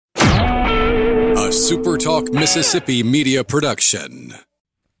SuperTalk Mississippi media production.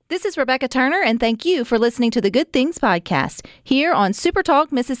 This is Rebecca Turner, and thank you for listening to the Good Things Podcast here on SuperTalk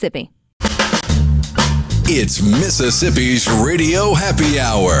Mississippi. It's Mississippi's Radio Happy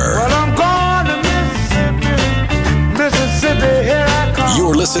Hour. Well, I'm going to Mississippi, Mississippi, here I come.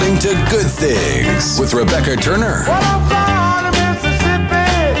 You're listening to Good Things with Rebecca Turner. Well, I'm going to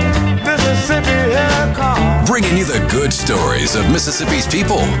Mississippi, Mississippi, here I come. Bringing you the good stories of Mississippi's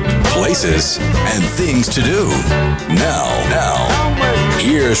people, places, and things to do. Now,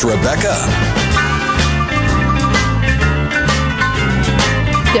 here's Rebecca.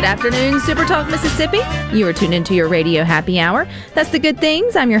 Good afternoon, SuperTalk Mississippi. You are tuned into your Radio Happy Hour. That's the Good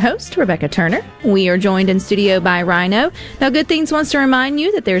Things. I'm your host, Rebecca Turner. We are joined in studio by Rhino. Now, Good Things wants to remind you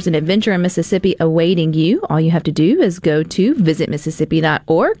that there's an adventure in Mississippi awaiting you. All you have to do is go to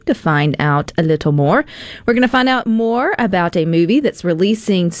visitmississippi.org to find out a little more. We're going to find out more about a movie that's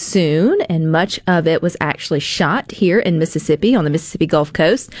releasing soon, and much of it was actually shot here in Mississippi on the Mississippi Gulf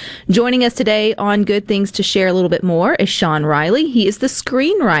Coast. Joining us today on Good Things to share a little bit more is Sean Riley. He is the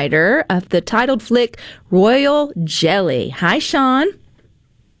screenwriter of the titled flick Royal Jelly. Hi, Sean.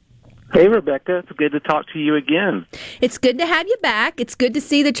 Hey, Rebecca. It's good to talk to you again. It's good to have you back. It's good to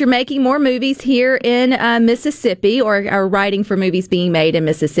see that you're making more movies here in Mississippi, or are writing for movies being made in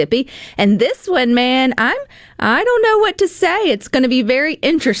Mississippi. And this one, man, I don't know what to say. It's going to be very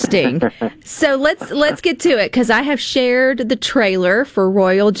interesting. So let's get to it, because I have shared the trailer for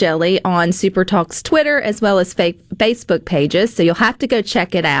Royal Jelly on SuperTalk's Twitter as well as Facebook pages. So you'll have to go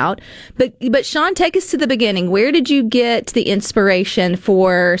check it out. But Sean, take us to the beginning. Where did you get the inspiration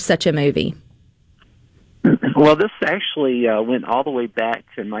for such a movie? Well, this actually went all the way back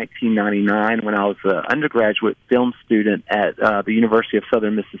to 1999 when I was an undergraduate film student at the University of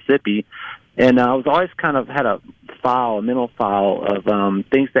Southern Mississippi. And I was always kind of had a mental file of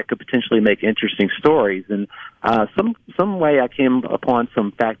things that could potentially make interesting stories. And some way I came upon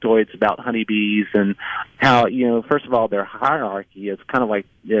some factoids about honeybees and how, first of all, their hierarchy is kind of like,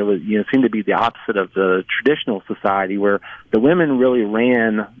 it was, seemed to be the opposite of the traditional society, where the women really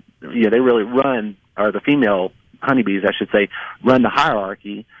ran, they really run, or the female honeybees, I should say, run the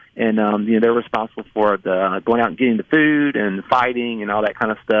hierarchy. And, they're responsible for the going out and getting the food and fighting and all that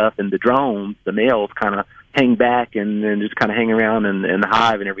kind of stuff. And the drones, the males, kind of hang back and then just kind of hang around in the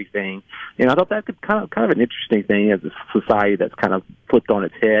hive and everything. And I thought that could kind of an interesting thing as a society that's kind of flipped on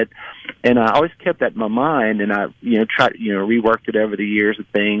its head. And I always kept that in my mind, and I, tried, reworked it over the years and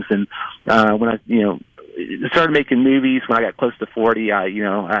things. And when I, started making movies when I got close to 40.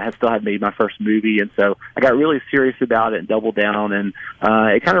 I still had made my first movie, and so I got really serious about it and doubled down, and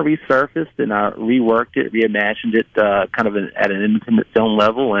it kind of resurfaced, and I reworked it, reimagined it, kind of at an independent film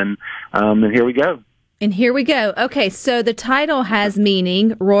level, and here we go. And here we go. Okay, so the title has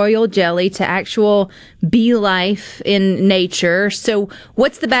meaning, Royal Jelly, to actual bee life in nature. So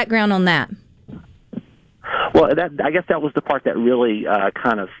what's the background on that? Well, I guess that was the part that really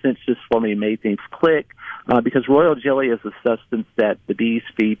kind of cinched this for me, made things click, because royal jelly is a substance that the bees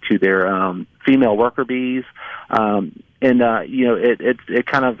feed to their female worker bees, it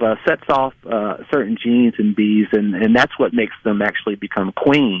kind of sets off certain genes in bees, and that's what makes them actually become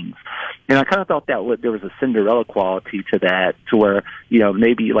queens. And I kind of thought that there was a Cinderella quality to that, to where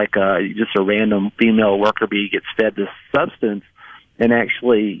maybe like just a random female worker bee gets fed this substance, and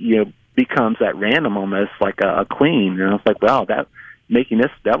actually becomes at random almost like a queen. And I was like, wow, that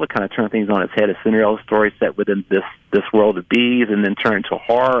would kind of turn things on its head. A Cinderella story set within this world of bees, and then turn into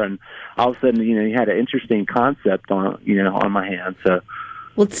horror. And all of a sudden, you had an interesting concept on my hands. So.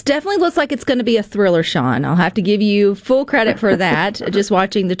 Well, it definitely looks like it's going to be a thriller, Sean. I'll have to give you full credit for that, just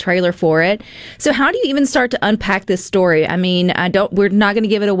watching the trailer for it. So how do you even start to unpack this story? I mean, we're not going to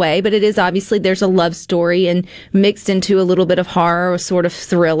give it away, but it is obviously, there's a love story and mixed into a little bit of horror, sort of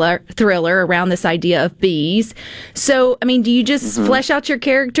thriller around this idea of bees. So, I mean, do you just flesh out your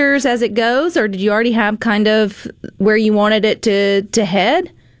characters as it goes, or did you already have kind of where you wanted it to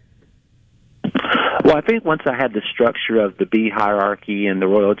head? Well, I think once I had the structure of the bee hierarchy and the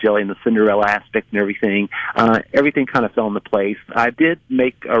royal jelly and the Cinderella aspect and everything kind of fell into place. I did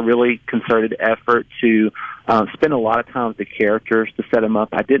make a really concerted effort to spend a lot of time with the characters to set them up.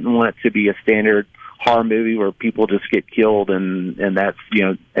 I didn't want it to be a standard horror movie where people just get killed and that's,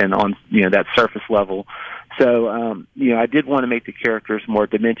 and on, that surface level. So, I did want to make the characters more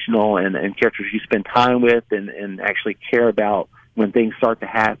dimensional and characters you spend time with and actually care about when things start to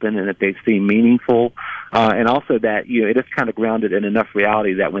happen and that they seem meaningful. And also that, it is kind of grounded in enough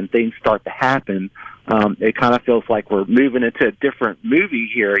reality that when things start to happen, it kind of feels like we're moving into a different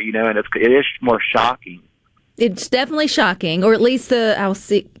movie here, and it is more shocking. It's definitely shocking, or at least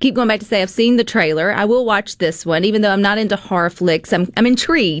keep going back to say I've seen the trailer. I will watch this one, even though I'm not into horror flicks. I'm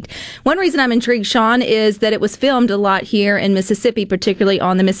intrigued. One reason I'm intrigued, Sean, is that it was filmed a lot here in Mississippi, particularly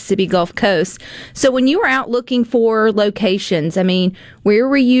on the Mississippi Gulf Coast. So when you were out looking for locations, I mean, where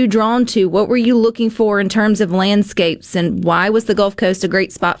were you drawn to? What were you looking for in terms of landscapes, and why was the Gulf Coast a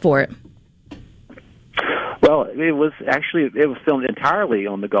great spot for it? Well, it was filmed entirely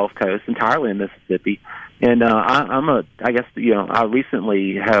on the Gulf Coast, entirely in Mississippi. And I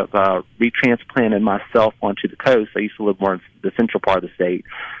recently have retransplanted myself onto the coast. I used to live more in the central part of the state.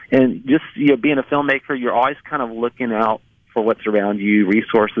 And just, being a filmmaker, you're always kind of looking out for what's around you,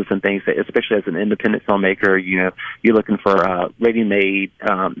 resources and things, especially as an independent filmmaker. You're looking for ready-made,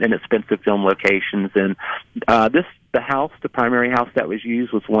 inexpensive film locations. And the primary house that was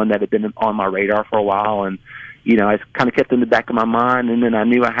used was one that had been on my radar for a while. And, I kind of kept it in the back of my mind. And then I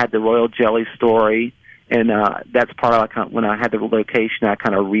knew I had the Royal Jelly story. And that's part of when I had the location, I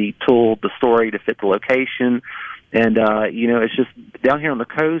kind of retooled the story to fit the location. And, it's just down here on the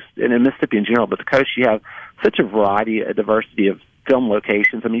coast and in Mississippi in general, but the coast, you have such a diversity of film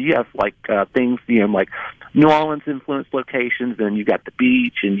locations. I mean, you have things, like New Orleans influenced locations, and you've got the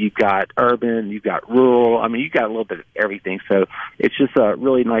beach, and you've got urban, you've got rural. I mean, you've got a little bit of everything. So it's just a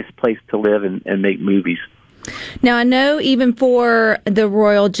really nice place to live and make movies. Now, I know even for the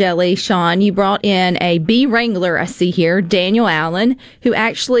Royal Jelly, Sean, you brought in a bee wrangler, I see here, Daniel Allen, who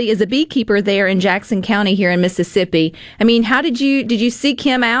actually is a beekeeper there in Jackson County here in Mississippi. I mean, how did you seek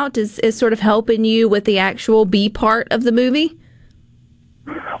him out as sort of helping you with the actual bee part of the movie?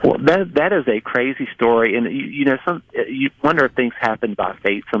 Well, that is a crazy story, and you wonder if things happen by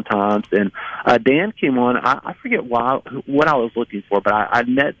fate sometimes. And Dan came on. I forget what I was looking for, but I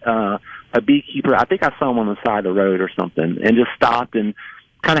met a beekeeper. I think I saw him on the side of the road or something, and just stopped and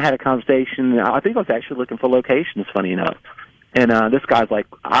kind of had a conversation. I think I was actually looking for locations, funny enough. And this guy's like,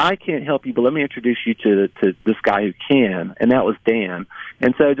 I can't help you, but let me introduce you to this guy who can, and that was Dan.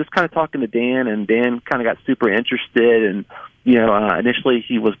 And so just kind of talking to Dan, and Dan kind of got super interested, and initially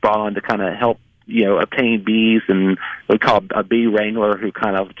he was brought on to kind of help obtain bees, and we call a bee wrangler, who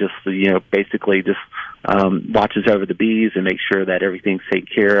kind of just basically just watches over the bees and makes sure that everything's taken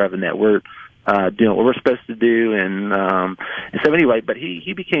care of and that we're doing what we're supposed to do. And so anyway, but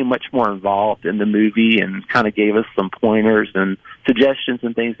he became much more involved in the movie and kind of gave us some pointers and suggestions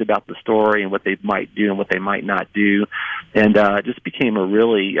and things about the story and what they might do and what they might not do, and just became a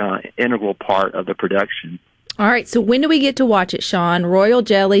really integral part of the production. All right, so when do we get to watch it, Sean? Royal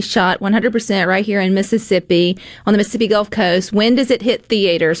Jelly, shot 100% right here in Mississippi, on the Mississippi Gulf Coast. When does it hit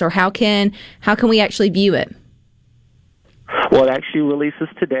theaters, or how can we actually view it? Well, it actually releases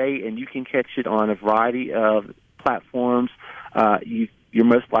today, and you can catch it on a variety of platforms. You're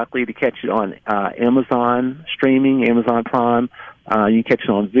most likely to catch it on Amazon streaming, Amazon Prime. You can catch it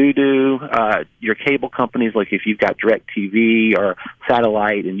on Vudu. Your cable companies, like if you've got DirecTV or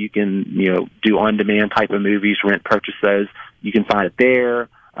satellite, and you can do on-demand type of movies, purchase those. You can find it there.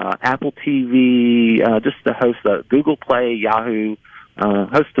 Apple TV, just the host of Google Play, Yahoo.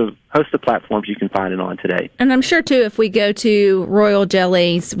 Host of platforms you can find it on today. And I'm sure, too, if we go to Royal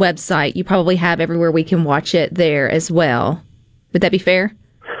Jelly's website, you probably have everywhere we can watch it there as well. Would that be fair?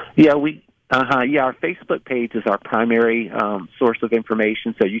 Yeah, our Facebook page is our primary source of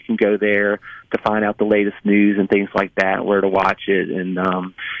information, so you can go there to find out the latest news and things like that, where to watch it. And,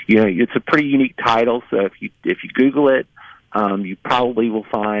 it's a pretty unique title, so if you Google it, you probably will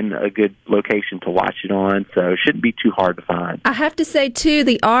find a good location to watch it on, so it shouldn't be too hard to find. I have to say, too,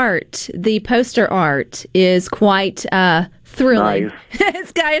 the poster art is quite thrilling.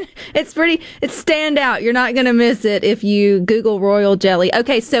 Nice. It's standout. You're not going to miss it if you Google Royal Jelly.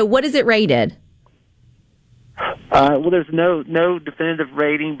 Okay, so what is it rated? Well, there's no definitive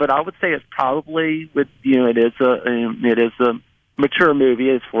rating, but I would say it's probably it is a mature movie.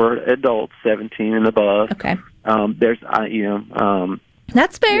 It's for adults 17 and above. Okay.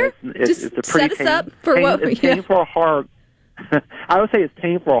 That's fair. It's a pretty set us up for what it's tame for a horror. I would say it's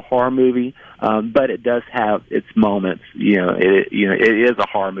tame for a horror movie, but it does have its moments. It is a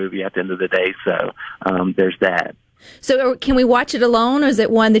horror movie at the end of the day. So there's that. So can we watch it alone, or is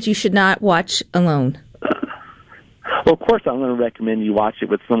it one that you should not watch alone? Well, of course, I'm going to recommend you watch it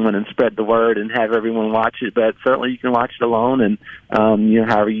with someone and spread the word and have everyone watch it. But certainly, you can watch it alone, and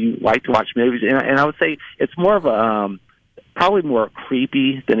however you like to watch movies. And I would say it's more of a probably more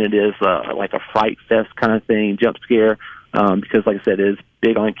creepy than it is like a fright fest kind of thing, jump scare. Because, like I said, it is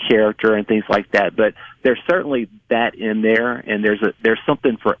big on character and things like that. But there's certainly that in there, and there's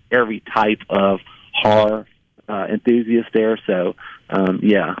something for every type of horror enthusiast there. So,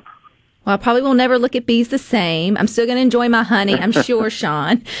 yeah. Well, I probably will never look at bees the same. I'm still going to enjoy my honey, I'm sure,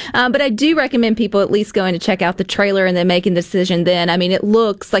 Sean. But I do recommend people at least going to check out the trailer and then making the decision then. I mean, it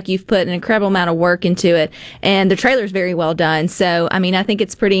looks like you've put an incredible amount of work into it, and the trailer is very well done. So, I mean, I think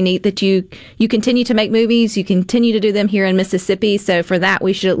it's pretty neat that you continue to make movies, you continue to do them here in Mississippi. So for that,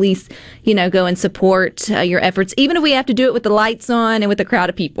 we should at least, go and support your efforts, even if we have to do it with the lights on and with a crowd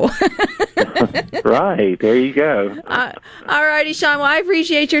of people. Right. There you go. All righty, Sean. Well, I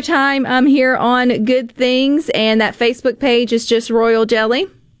appreciate your time here on Good Things, and that Facebook page is just Royal Jelly.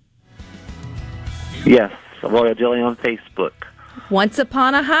 Yes, Royal Jelly on Facebook. Once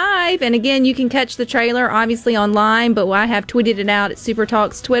Upon a Hive. And again, you can catch the trailer obviously online, but I have tweeted it out at Super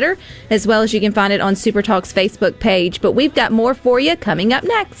Talk's Twitter, as well as you can find it on Super Talk's Facebook page. But we've got more for you coming up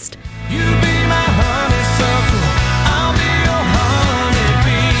next. You be my honeysuckle, I'll be your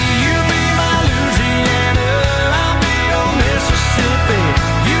honeybee. You be my Louisiana, I'll be your Mississippi.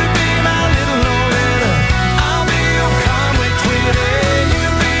 You be my little Loretta, I'll be your Conway Twitty. You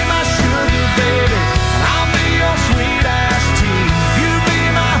be my sugar baby, and I'll be your sweet iced tea. You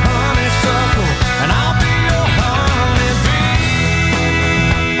be my honeysuckle, and I'll be your honeybee.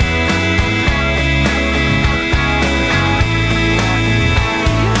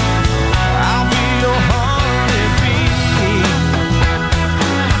 I'll be your honeybee.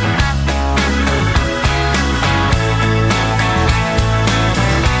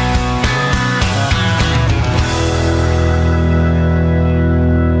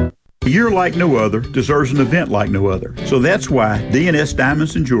 A year like no other deserves an event like no other. So that's why D&S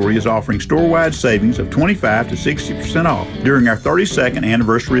Diamonds and Jewelry is offering store-wide savings of 25 to 60% off during our 32nd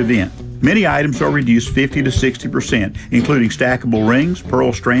anniversary event. Many items are reduced 50 to 60%, including stackable rings,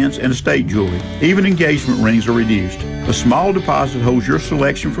 pearl strands, and estate jewelry. Even engagement rings are reduced. A small deposit holds your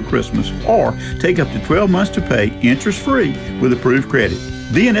selection for Christmas, or take up to 12 months to pay interest-free with approved credit.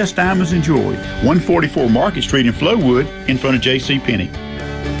 D&S Diamonds and Jewelry, 144 Market Street in Flowood, in front of J.C. Penney.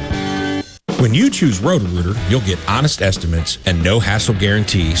 When you choose Roto-Rooter, you'll get honest estimates and no hassle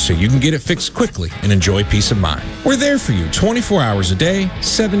guarantees, so you can get it fixed quickly and enjoy peace of mind. We're there for you 24 hours a day,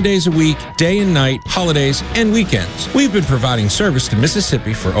 7 days a week, day and night, holidays, and weekends. We've been providing service to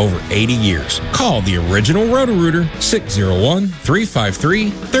Mississippi for over 80 years. Call the original Roto-Rooter,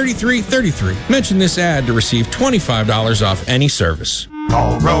 601-353-3333. Mention this ad to receive $25 off any service.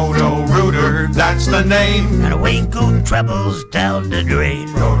 Call Roto-Rooter, that's the name. And away go troubles down the drain.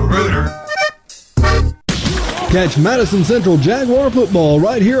 Roto-Rooter. Catch Madison Central Jaguar football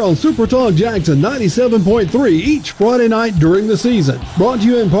right here on Super Talk Jackson 97.3 each Friday night during the season. Brought to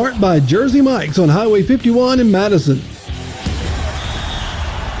you in part by Jersey Mike's on Highway 51 in Madison.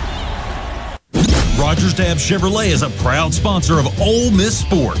 Rogers Dabbs Chevrolet is a proud sponsor of Ole Miss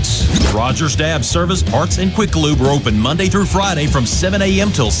Sports. Rogers Dabbs Service, Parts, and Quick Lube are open Monday through Friday from 7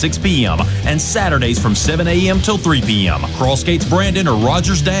 a.m. till 6 p.m. and Saturdays from 7 a.m. till 3 p.m. Cross Gates Brandon or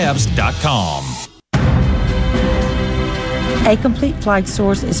RogersDabbs.com. A Complete Flag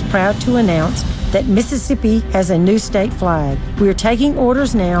Source is proud to announce that Mississippi has a new state flag. We are taking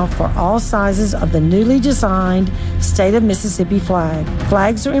orders now for all sizes of the newly designed State of Mississippi flag.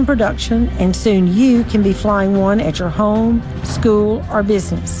 Flags are in production, and soon you can be flying one at your home, school, or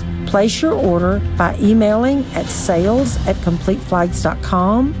business. Place your order by emailing at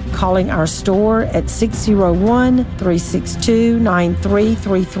sales@completeflags.com, calling our store at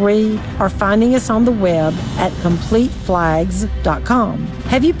 601-362-9333, or finding us on the web at completeflags.com.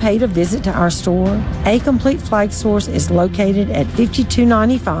 Have you paid a visit to our store? A Complete Flag Source is located at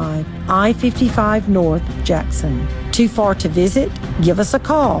 5295 I-55 North, Jackson. Too far to visit? Give us a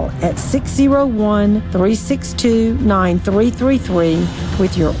call at 601-362-9333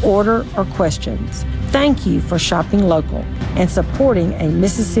 with your order or questions. Thank you for shopping local and supporting a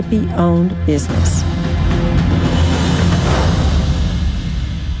Mississippi-owned business.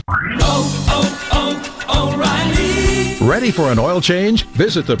 Ready for an oil change?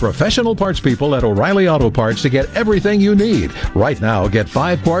 Visit the professional parts people at O'Reilly Auto Parts to get everything you need. Right now, get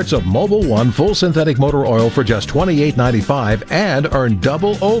 5 quarts of Mobil 1 full synthetic motor oil for just $28.95 and earn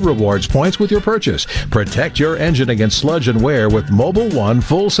double O Rewards points with your purchase. Protect your engine against sludge and wear with Mobil 1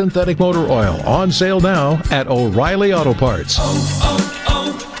 full synthetic motor oil. On sale now at O'Reilly Auto Parts.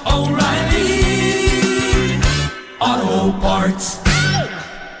 O'Reilly Auto Parts.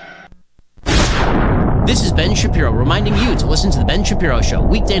 This is Ben Shapiro reminding you to listen to The Ben Shapiro Show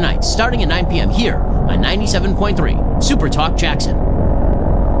weekday nights starting at 9 p.m. here on 97.3 Super Talk Jackson.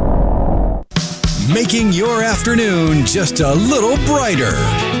 Making your afternoon just a little brighter.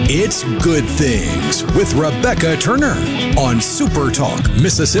 It's Good Things with Rebecca Turner on Super Talk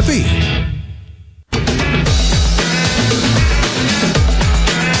Mississippi.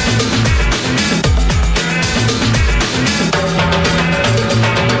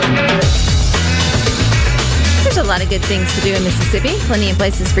 good things to do in Mississippi. Plenty of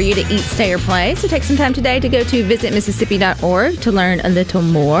places for you to eat, stay, or play. So take some time today to go to visitmississippi.org to learn a little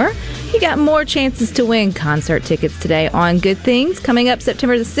more. You got more chances to win concert tickets today on Good Things. Coming up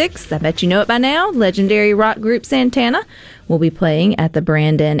September the 6th, I bet you know it by now, legendary rock group Santana will be playing at the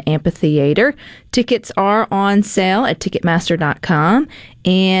Brandon Amphitheater. Tickets are on sale at Ticketmaster.com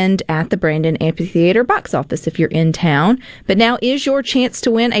and at the Brandon Amphitheater box office if you're in town. But now is your chance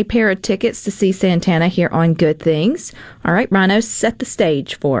to win a pair of tickets to see Santana here on Good Things. All right, Rhino, set the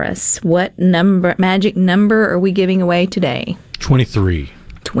stage for us. What magic number are we giving away today? 23.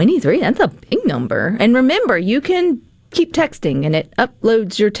 23? That's a big number. And remember, you can keep texting, and it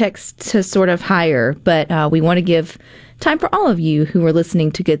uploads your text to sort of higher. But we want to give time for all of you who are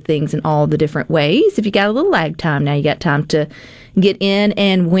listening to Good Things in all the different ways. If you got a little lag time, now you got time to get in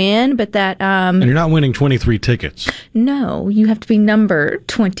and win. But that and you're not winning 23 tickets. No, you have to be number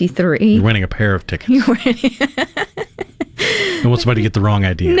 23. You're winning a pair of tickets. You're winning. Don't want somebody to get the wrong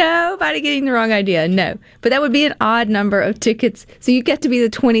idea. Nobody getting the wrong idea. No. But that would be an odd number of tickets. So you get to be the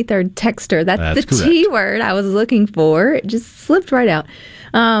 23rd texter. That's the correct. T word I was looking for. It just slipped right out.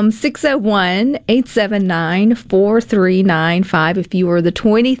 601-879-4395. If you were the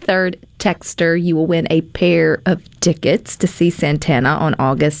 23rd texter, you will win a pair of tickets to see Santana on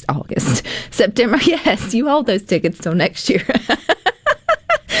September. Yes, you hold those tickets till next year.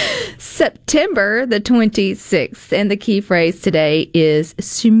 September the 26th. And the key phrase today is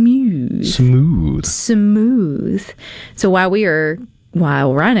smooth. Smooth. So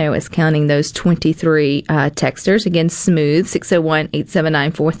while Rhino is counting those 23 texters, again, smooth,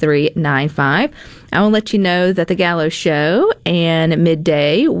 601-879-4395. I will let you know that the Gallo Show and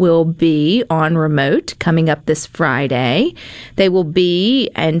Midday will be on remote coming up this Friday. They will be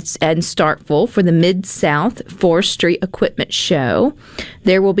and Starkville for the Mid-South Forestry Equipment Show.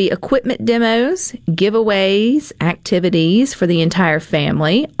 There will be equipment demos, giveaways, activities for the entire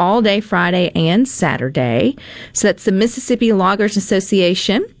family all day Friday and Saturday. So that's the Mississippi Loggers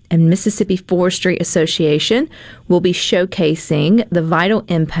Association and Mississippi Forestry Association will be showcasing the vital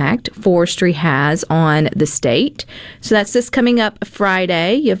impact forestry has on the state. So that's this coming up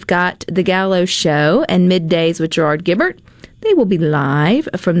Friday. You've got the Gallo Show and Middays with Gerard Gibbert. They will be live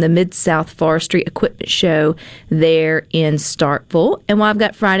from the Mid-South Forestry Equipment Show there in Starkville. And while I've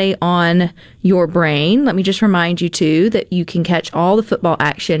got Friday on your brain, let me just remind you, too, that you can catch all the football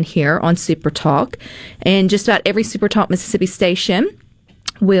action here on Super Talk. And just about every Super Talk Mississippi station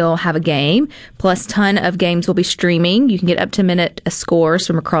will have a game, plus ton of games will be streaming. You can get up-to-minute scores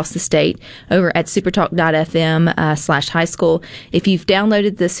from across the state over at supertalk.fm/high school. If you've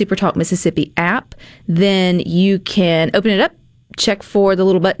downloaded the Supertalk Mississippi app, then you can open it up, check for the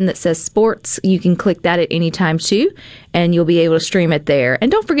little button that says sports. You can click that at any time, too, and you'll be able to stream it there. And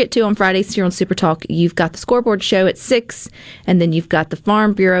don't forget, too, on Fridays here on Super Talk, you've got the Scoreboard Show at 6, and then you've got the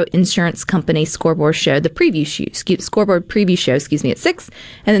Farm Bureau Insurance Company Scoreboard Show, the Scoreboard Preview Show, at 6,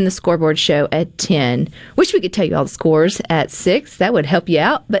 and then the Scoreboard Show at 10. Wish we could tell you all the scores at 6. That would help you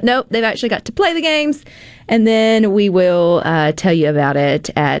out. But nope, they've actually got to play the games. And then we will tell you about it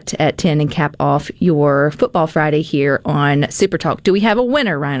at 10 and cap off your Football Friday here on Super Talk. Do we have a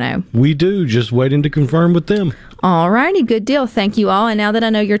winner, Rhino? We do. Just waiting to confirm with them. All righty. Good deal. Thank you all. And now that I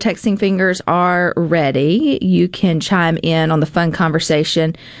know your texting fingers are ready, you can chime in on the fun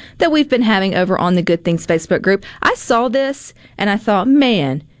conversation that we've been having over on the Good Things Facebook group. I saw this and I thought,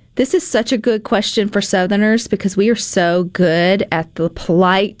 man, this is such a good question for Southerners because we are so good at the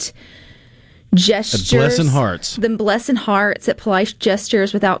polite gestures. Blessing hearts. The blessing hearts at polite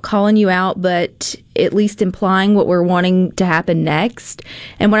gestures without calling you out, but at least implying what we're wanting to happen next.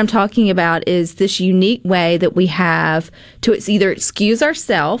 And what I'm talking about is this unique way that we have to either excuse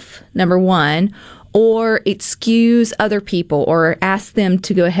ourselves, number one, or excuse other people or ask them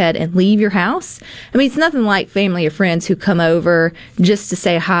to go ahead and leave your house. I mean, it's nothing like family or friends who come over just to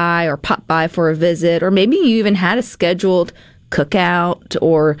say hi or pop by for a visit, or maybe you even had a scheduled cookout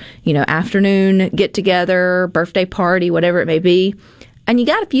or, afternoon get together, birthday party, whatever it may be. And you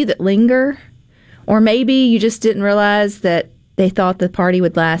got a few that linger, or maybe you just didn't realize that they thought the party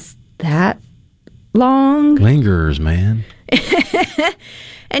would last that long. Lingers, man.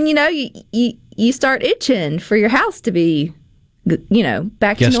 And you start itching for your house to be,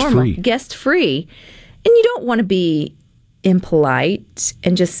 back to normal, guest free. And you don't want to be impolite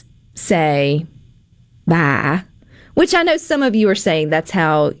and just say bye. Which I know some of you are saying that's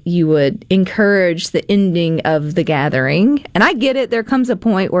how you would encourage the ending of the gathering. And I get it. There comes a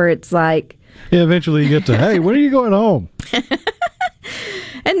point where it's like... Yeah, eventually you get to, hey, when are you going home?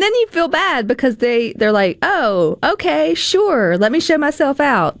 And then you feel bad because they're like, oh, okay, sure, let me show myself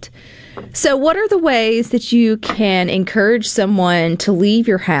out. So, what are the ways that you can encourage someone to leave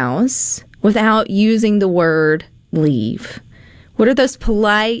your house without using the word leave? What are those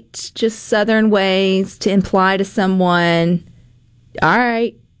polite, just Southern ways to imply to someone, all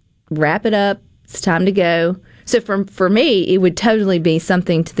right, wrap it up, it's time to go? So, for me, it would totally be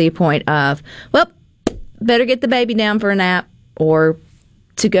something to the point of, well, better get the baby down for a nap or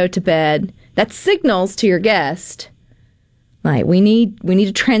to go to bed. That signals to your guest, like, we need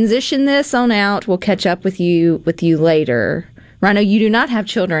to transition this on out. We'll catch up with you later. Rhino, you do not have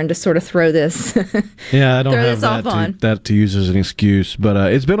children to sort of throw this. Yeah, I don't throw have this that to use as an excuse. But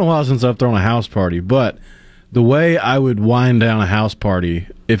it's been a while since I've thrown a house party. But the way I would wind down a house party,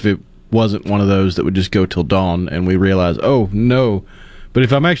 if it wasn't one of those that would just go till dawn and we realize, oh, no. But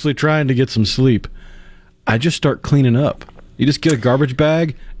if I'm actually trying to get some sleep, I just start cleaning up. You just get a garbage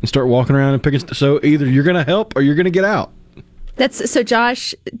bag and start walking around and picking. So either you're going to help or you're going to get out. So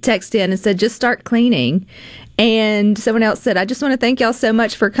Josh texted in and said, just start cleaning. And someone else said, I just want to thank y'all so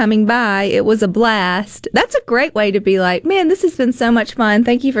much for coming by. It was a blast. That's a great way to be like, man, this has been so much fun.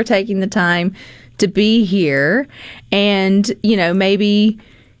 Thank you for taking the time to be here. And, maybe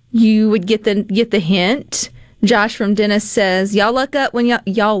you would get the hint. Josh from Dennis says, y'all lock up when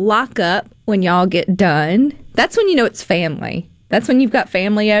y'all get done. That's when you know it's family. That's when you've got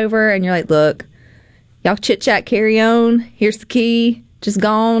family over and you're like, look, y'all chit-chat, carry on. Here's the key. Just go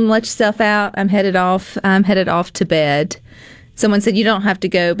on, let yourself out. I'm headed off to bed. Someone said, you don't have to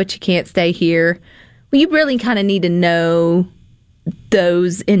go, but you can't stay here. Well, you really kind of need to know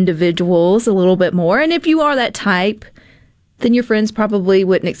those individuals a little bit more. And if you are that type, then your friends probably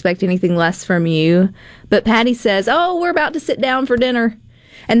wouldn't expect anything less from you. But Patty says, oh, we're about to sit down for dinner.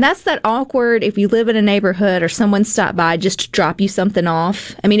 And that's that awkward if you live in a neighborhood or someone stopped by just to drop you something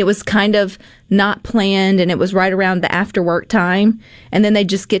off. I mean, it was kind of not planned and it was right around the after work time. And then they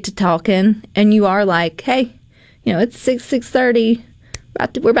just get to talking and you are like, hey, it's 6:30.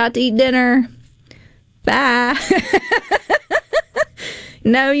 We're about to eat dinner. Bye.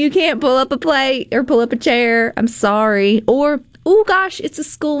 No, you can't pull up a plate or pull up a chair. I'm sorry. Or, oh gosh, it's a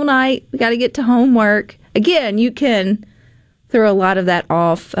school night. We got to get to homework. Again, you can throw a lot of that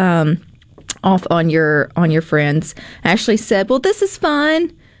off on your friends. Ashley said, well, this is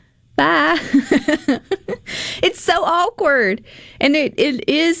fun. Bye. It's so awkward. And it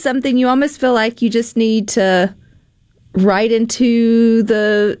is something you almost feel like you just need to write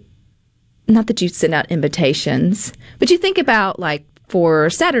into not that you send out invitations, but you think about like for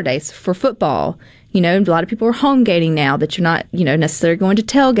Saturdays for football. A lot of people are home gating now that you're not, necessarily going to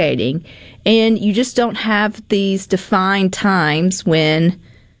tailgating. And you just don't have these defined times when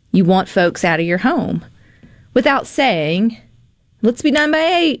you want folks out of your home. Without saying, let's be done by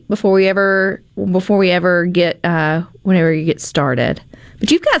 8 before we ever get, whenever you get started.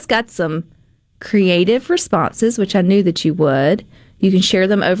 But you guys got some creative responses, which I knew that you would. You can share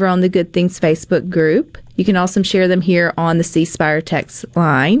them over on the Good Things Facebook group. You can also share them here on the C Spire text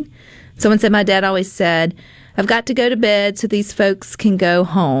line. Someone said, my dad always said, I've got to go to bed so these folks can go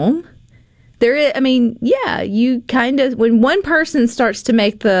home. You kind of, when one person starts to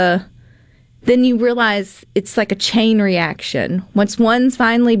make then you realize it's like a chain reaction. Once one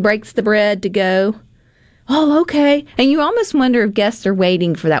finally breaks the bread to go, oh, okay. And you almost wonder if guests are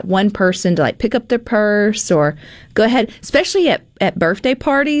waiting for that one person to like pick up their purse or go ahead, especially at birthday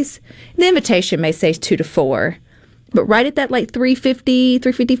parties. The invitation may say 2 to 4. But right at that like 3:50,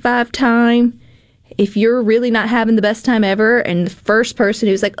 3:55 time, if you're really not having the best time ever and the first person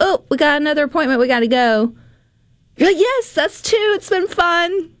who's like, oh, we got another appointment, we got to go. You're like, yes, that's 2. It's been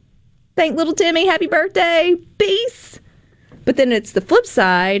fun. Thank little Timmy. Happy birthday. Peace. But then it's the flip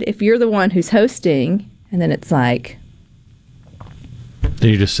side. If you're the one who's hosting and then it's like. Then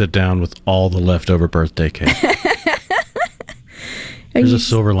you just sit down with all the leftover birthday cake. There's a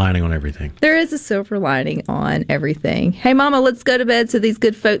silver lining on everything. There is a silver lining on everything. Hey, Mama, let's go to bed so these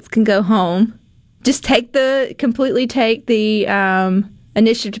good folks can go home. Just completely take the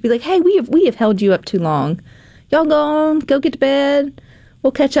initiative to be like, hey, we have held you up too long. Y'all go on, go get to bed.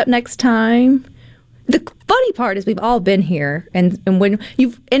 We'll catch up next time. The funny part is we've all been here, and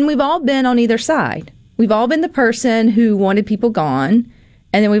we've all been on either side. We've all been the person who wanted people gone,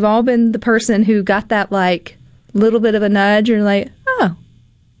 and then we've all been the person who got that like little bit of a nudge, and like, oh,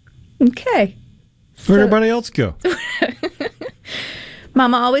 okay. Where'd everybody else go?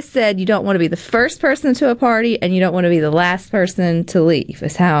 Mama always said you don't want to be the first person to a party, and you don't want to be the last person to leave.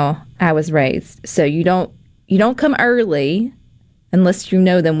 Is how I was raised. So you don't come early unless you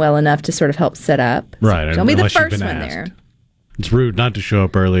know them well enough to sort of help set up. Right. So don't be the first one there. It's rude not to show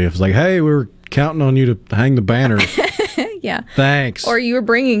up early. If it's like, hey, we were counting on you to hang the banners. Yeah. Thanks. Or you were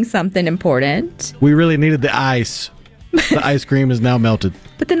bringing something important. We really needed the ice. The ice cream is now melted.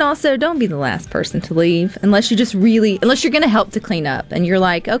 But then also, don't be the last person to leave unless you're going to help to clean up. And you're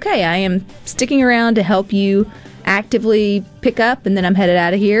like, okay, I am sticking around to help you actively pick up, and then I'm headed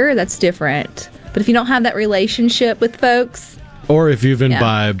out of here. That's different. But if you don't have that relationship with folks. Or if you've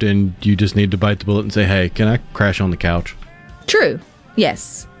imbibed and you just need to bite the bullet and say, hey, can I crash on the couch? True.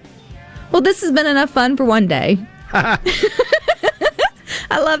 Yes. Well, this has been enough fun for one day. I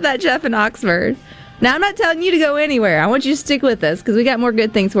love that, Jeff in Oxford. Now, I'm not telling you to go anywhere. I want you to stick with us because we got more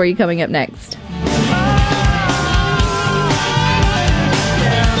good things for you coming up next.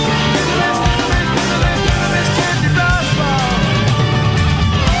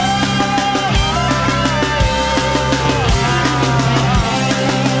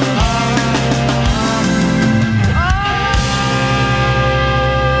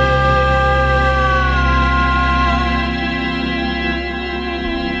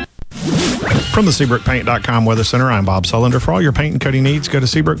 From the SeabrookPaint.com Weather Center, I'm Bob Sullender. For all your paint and coating needs, go to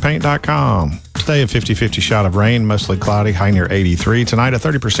SeabrookPaint.com. Today, a 50-50 shot of rain, mostly cloudy, high near 83. Tonight, a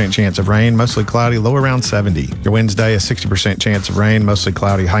 30% chance of rain, mostly cloudy, low around 70. Your Wednesday, a 60% chance of rain, mostly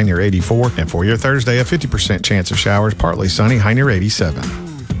cloudy, high near 84. And for your Thursday, a 50% chance of showers, partly sunny, high near 87.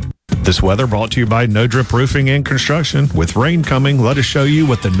 This weather brought to you by No Drip Roofing and Construction. With rain coming, let us show you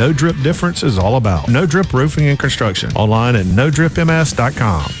what the No Drip difference is all about. No Drip Roofing and Construction. Online at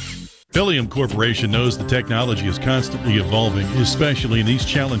NoDripMS.com. Pilium Corporation knows the technology is constantly evolving, especially in these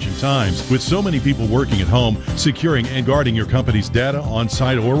challenging times. With so many people working at home, securing and guarding your company's data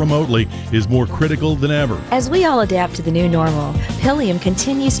on-site or remotely is more critical than ever. As we all adapt to the new normal, Pilium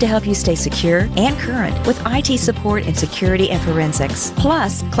continues to help you stay secure and current with IT support in security and forensics,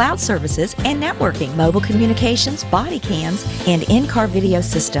 plus cloud services and networking, mobile communications, body cams, and in-car video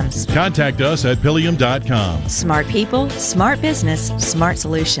systems. Contact us at Pilium.com. Smart people, smart business, smart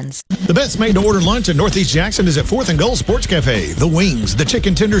solutions. The best made-to-order lunch in Northeast Jackson is at 4th and Gold Sports Cafe. The wings, the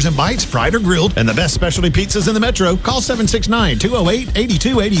chicken tenders and bites, fried or grilled, and the best specialty pizzas in the metro. Call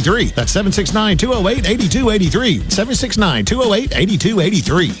 769-208-8283. That's 769-208-8283.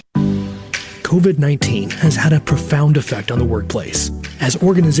 769-208-8283. COVID-19 has had a profound effect on the workplace. As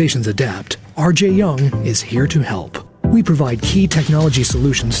organizations adapt, RJ Young is here to help. We provide key technology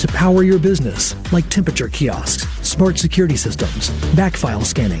solutions to power your business, like temperature kiosks, smart security systems, backfile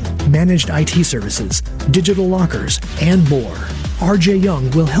scanning, managed IT services, digital lockers, and more. RJ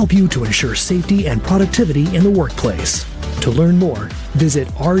Young will help you to ensure safety and productivity in the workplace. To learn more, visit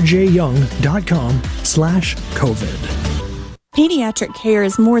rjyoung.com/COVID. Pediatric care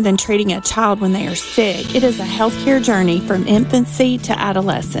is more than treating a child when they are sick. It is a healthcare journey from infancy to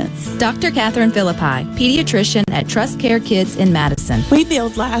adolescence. Dr. Catherine Philippi, pediatrician at Trust Care Kids in Madison. We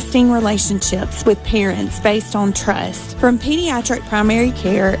build lasting relationships with parents based on trust. From pediatric primary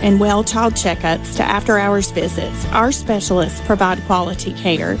care and well child checkups to after-hours visits, our specialists provide quality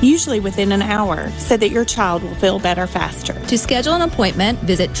care, usually within an hour, so that your child will feel better faster. To schedule an appointment,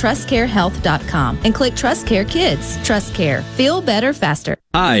 visit trustcarehealth.com and click Trust Care Kids. Trust Care. Feel better faster.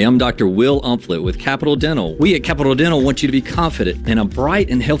 Hi, I'm Dr. Will Umflett with Capital Dental. We at Capital Dental want you to be confident in a bright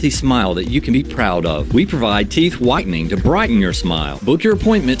and healthy smile that you can be proud of. We provide teeth whitening to brighten your smile. Book your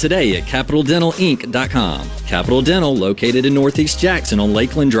appointment today at CapitalDentalInc.com. Capital Dental, located in Northeast Jackson on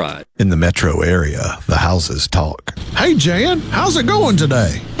Lakeland Drive. In the metro area, the houses talk. Hey, Jan, how's it going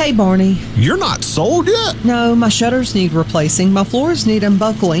today? Hey, Barney. You're not sold yet? No, my shutters need replacing, my floors need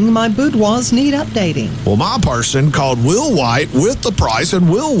unbuckling, my boudoirs need updating. Well, my person called Will White with the price, and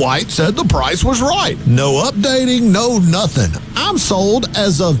Will White said the price was right. No updating, no nothing. I'm sold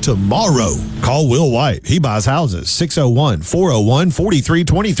as of tomorrow. Call Will White. He buys houses.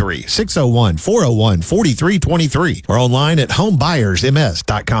 601-401-4323. 601-401-4323. Or online at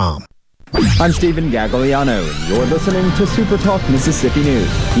homebuyersms.com. I'm Stephen Gagliano, and you're listening to Super Talk Mississippi News.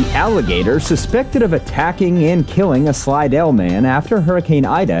 The alligator suspected of attacking and killing a Slidell man after Hurricane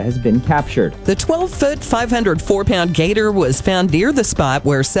Ida has been captured. The 12-foot, 504-pound gator was found near the spot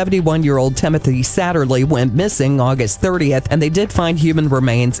where 71-year-old Timothy Satterley went missing August 30th, and they did find human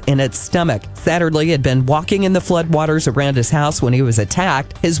remains in its stomach. Satterley had been walking in the floodwaters around his house when he was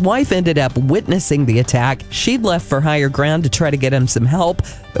attacked. His wife ended up witnessing the attack. She'd left for higher ground to try to get him some help,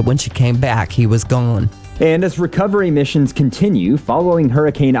 but when she came back, he was gone. And as recovery missions continue following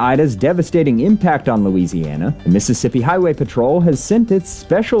Hurricane Ida's devastating impact on Louisiana, the Mississippi Highway Patrol has sent its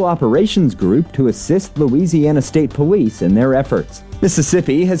Special Operations Group to assist Louisiana State Police in their efforts.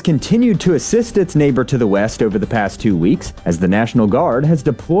 Mississippi has continued to assist its neighbor to the west over the past 2 weeks, as the National Guard has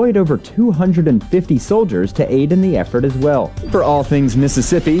deployed over 250 soldiers to aid in the effort as well. For all things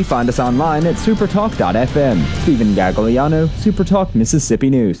Mississippi, find us online at supertalk.fm. Stephen Gagliano, Supertalk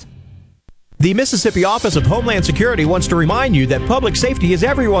Mississippi News. The Mississippi Office of Homeland Security wants to remind you that public safety is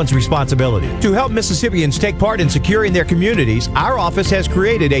everyone's responsibility. To help Mississippians take part in securing their communities, our office has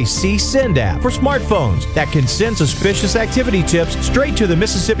created a CSend app for smartphones that can send suspicious activity tips straight to the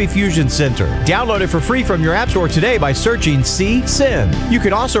Mississippi Fusion Center. Download it for free from your app store today by searching CSend. You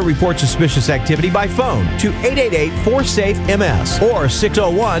can also report suspicious activity by phone to 888-4SAFE-MS or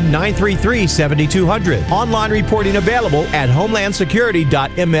 601-933-7200. Online reporting available at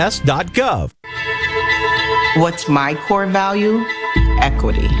homelandsecurity.ms.gov. What's my core value?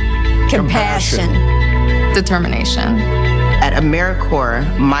 Equity. Compassion. Determination. At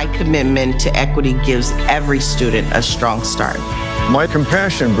AmeriCorps, my commitment to equity gives every student a strong start. My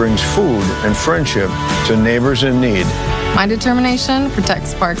compassion brings food and friendship to neighbors in need. My determination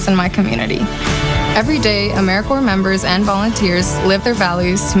protects parks in my community. Every day, AmeriCorps members and volunteers live their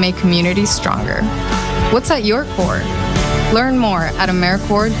values to make communities stronger. What's at your core? Learn more at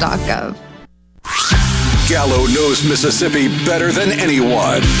AmeriCorps.gov. Gallo knows Mississippi better than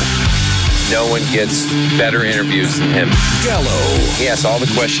anyone. No one gets better interviews than him. Gallo. He asks all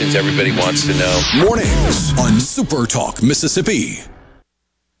the questions everybody wants to know. Mornings on Super Talk Mississippi.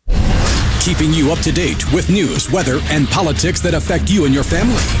 Keeping you up to date with news, weather, and politics that affect you and your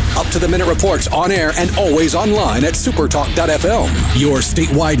family. Up-to-the-minute reports on air and always online at supertalk.fm. Your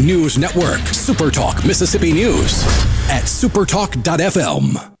statewide news network, Supertalk Mississippi News at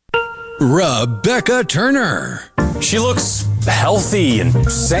supertalk.fm. Rebecca Turner. She looks healthy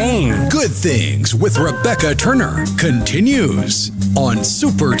and sane. Good Things with Rebecca Turner continues on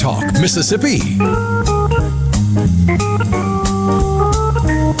Super Talk Mississippi.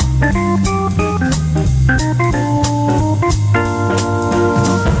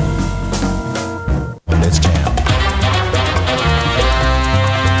 Let's jam.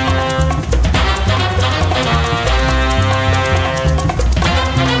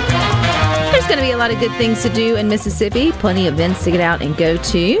 There's going to be a lot of good things to do in Mississippi. Plenty of events to get out and go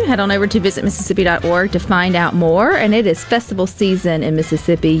to. Head on over to visitmississippi.org to find out more. And it is festival season in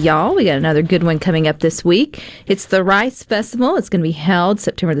Mississippi, y'all. We got another good one coming up this week. It's the Rice Festival. It's going to be held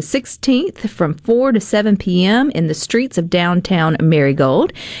September the 16th from 4 to 7 p.m. in the streets of downtown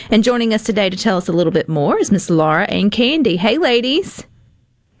Marigold. And joining us today to tell us a little bit more is Miss Laura and Candy. Hey, ladies.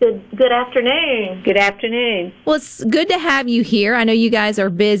 Good afternoon. Good afternoon. Well, it's good to have you here. I know you guys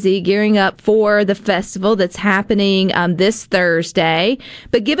are busy gearing up for the festival that's happening this Thursday.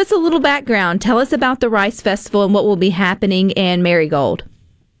 But give us a little background. Tell us about the Rice Festival and what will be happening in Marigold.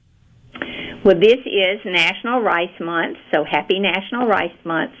 Well, this is National Rice Month, so happy National Rice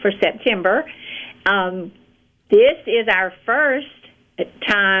Month for September. This is our first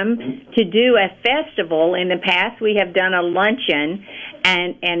time to do a festival. In the past, we have done a luncheon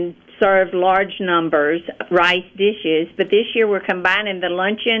and served large numbers rice dishes, but this year we're combining the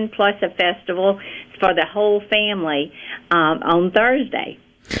luncheon plus a festival for the whole family on Thursday.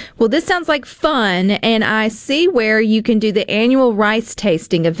 Well, this sounds like fun, and I see where you can do the annual rice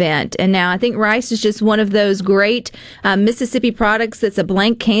tasting event. And now I think rice is just one of those great Mississippi products that's a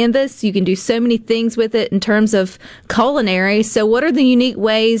blank canvas. You can do so many things with it in terms of culinary. So what are the unique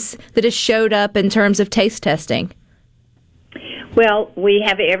ways that it showed up in terms of taste testing? Well, we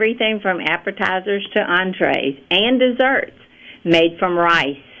have everything from appetizers to entrees and desserts made from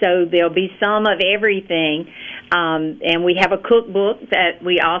rice. So there'll be some of everything. And we have a cookbook that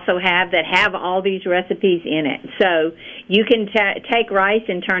we also have that have all these recipes in it. So you can take rice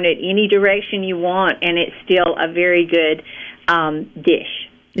and turn it any direction you want, and it's still a very good dish.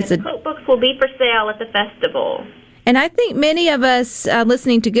 The cookbooks will be for sale at the festival. And I think many of us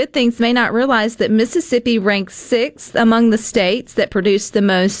listening to Good Things may not realize that Mississippi ranks 6th among the states that produce the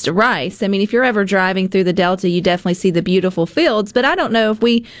most rice. I mean, if you're ever driving through the Delta, you definitely see the beautiful fields, but I don't know if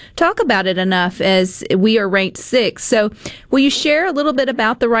we talk about it enough as we are ranked 6th. So will you share a little bit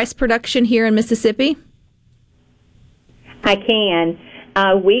about the rice production here in Mississippi? I can.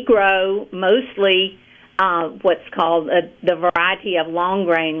 We grow mostly what's called the variety of long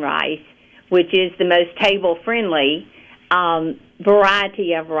grain rice, which is the most table-friendly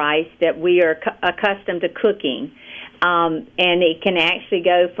variety of rice that we are accustomed to cooking. And it can actually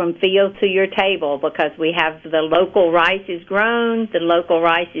go from field to your table because we have the local rice is grown, the local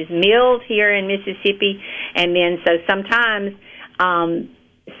rice is milled here in Mississippi, and then so sometimes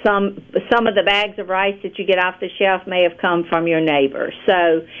some of the bags of rice that you get off the shelf may have come from your neighbor.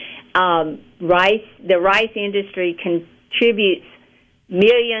 So the rice industry contributes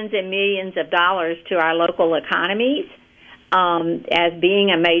millions and millions of dollars to our local economies as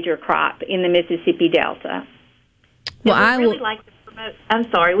being a major crop in the Mississippi Delta. Well, we really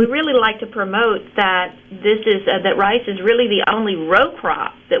like to promote that that rice is really the only row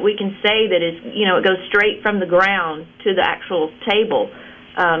crop that we can say that is, it goes straight from the ground to the actual table.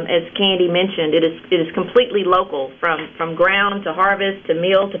 As Candy mentioned, it is completely local from ground to harvest to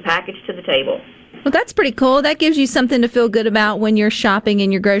mill to package to the table. Well, that's pretty cool. That gives you something to feel good about when you're shopping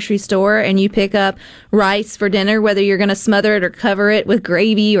in your grocery store and you pick up rice for dinner, whether you're going to smother it or cover it with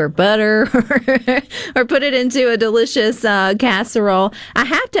gravy or butter or put it into a delicious casserole. I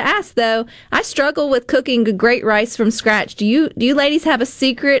have to ask, though, I struggle with cooking great rice from scratch. Do you ladies have a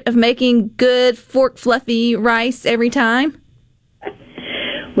secret of making good fork fluffy rice every time?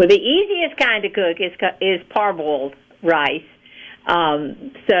 Well, the easiest kind to cook is parboiled rice.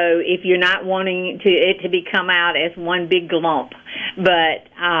 So if you're not wanting it to come out as one big lump, but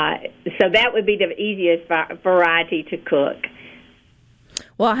so that would be the easiest variety to cook.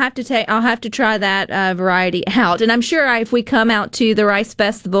 Well, I'll have to try that variety out, and I'm sure if we come out to the Rice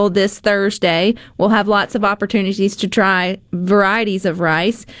Festival this Thursday, we'll have lots of opportunities to try varieties of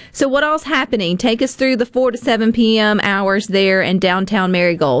rice. So, what all's happening? Take us through the 4 to 7 p.m. hours there in downtown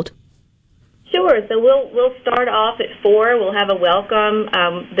Marigold. Sure. So we'll start off at 4. We'll have a welcome.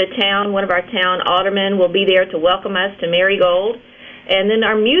 One of our town aldermen will be there to welcome us to Marigold. And then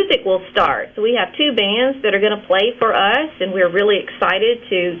our music will start. So we have 2 bands that are going to play for us, and we're really excited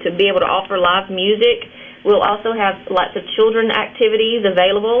to be able to offer live music. We'll also have lots of children activities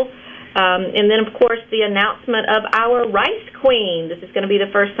available. And then, of course, the announcement of our Rice Queen. This is going to be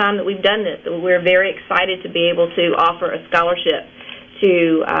the first time that we've done this. So we're very excited to be able to offer a scholarship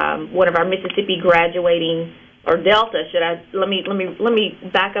to one of our Mississippi graduating, or Delta, let me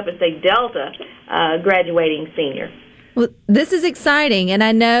back up and say Delta graduating senior. Well, this is exciting, and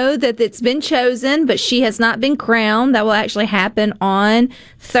I know that it's been chosen, but she has not been crowned. That will actually happen on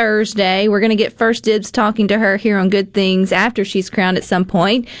Thursday. We're going to get first dibs talking to her here on Good Things after she's crowned at some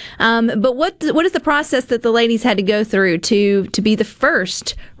point. But what is the process that the ladies had to go through to be the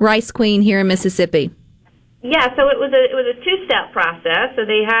first Rice Queen here in Mississippi? Yeah, so it was a 2-step process. So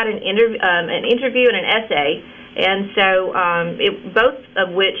they had an interview and an essay, and so both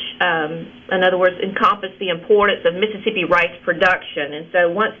of which, in other words, encompass the importance of Mississippi rice production. And so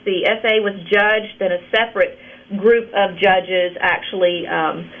once the essay was judged, then a separate group of judges actually,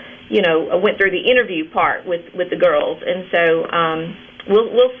 went through the interview part with the girls. And so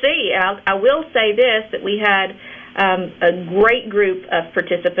we'll see. I will say this, that we had a great group of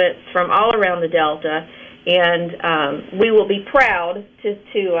participants from all around the Delta. And we will be proud to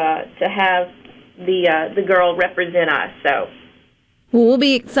have the girl represent us. So, well, we'll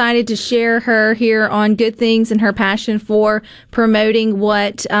be excited to share her here on Good Things and her passion for promoting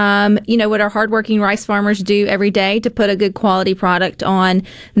what our hardworking rice farmers do every day to put a good quality product on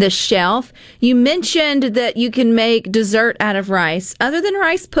the shelf. You mentioned that you can make dessert out of rice. Other than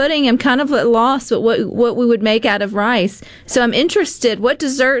rice pudding, I'm kind of at loss at what we would make out of rice. So I'm interested. What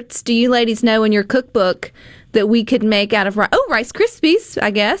desserts do you ladies know in your cookbook that we could make out of rice? Oh, Rice Krispies,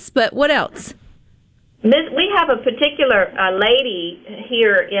 I guess. But what else? We have a particular lady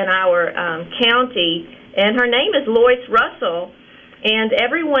here in our county, and her name is Lois Russell, and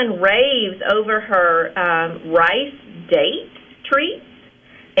everyone raves over her rice date treats.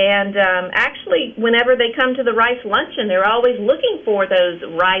 And actually, whenever they come to the rice luncheon, they're always looking for those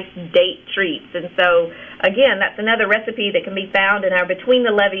rice date treats. And so, again, that's another recipe that can be found in our Between the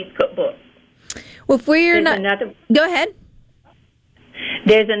Levees cookbook. Well, if we're go ahead.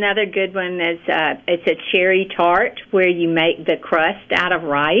 There's another good one that's it's a cherry tart where you make the crust out of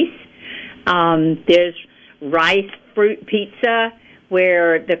rice. There's rice fruit pizza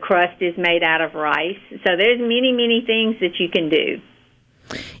where the crust is made out of rice. So there's many, many things that you can do.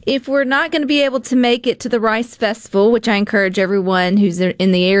 If we're not going to be able to make it to the Rice Festival, which I encourage everyone who's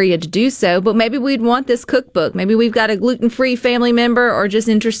in the area to do so, but maybe we'd want this cookbook. Maybe we've got a gluten-free family member or just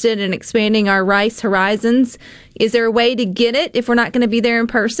interested in expanding our rice horizons. Is there a way to get it if we're not going to be there in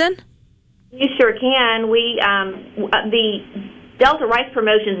person? You sure can. The Delta Rice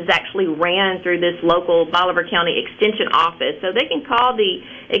Promotions is actually ran through this local Bolivar County Extension office. So they can call the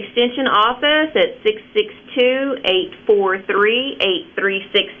Extension office at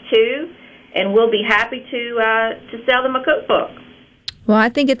 662-843-8362, and we'll be happy to sell them a cookbook. Well, I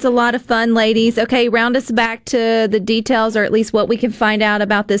think it's a lot of fun, ladies. Okay, round us back to the details, or at least what we can find out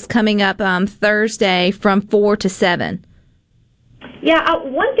about this coming up Thursday from 4 to 7. Yeah,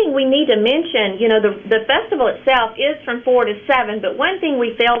 one thing we need to mention, the festival itself is from 4 to 7, but one thing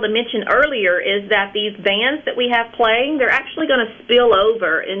we failed to mention earlier is that these bands that we have playing, they're actually going to spill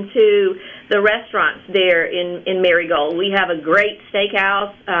over into the restaurants there in Marigold. We have a great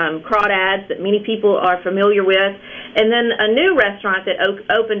steakhouse, Crawdads, that many people are familiar with, and then a new restaurant that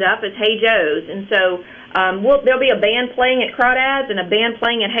opened up is Hey Joe's, and so there'll be a band playing at Crawdads and a band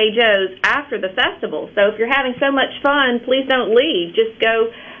playing at Hey Joe's after the festival. So if you're having so much fun, please don't leave. Just go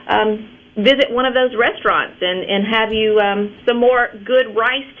visit one of those restaurants and have you some more good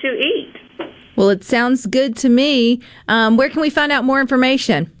rice to eat. Well, it sounds good to me. Where can we find out more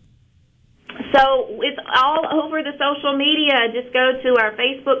information? So it's all over the social media. Just go to our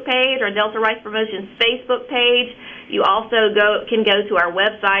Facebook page, our Delta Rice Promotions Facebook page. You also can go to our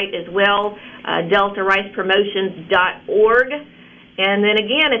website as well, deltaricepromotions.org. And then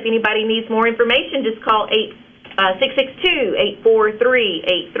again, if anybody needs more information, just call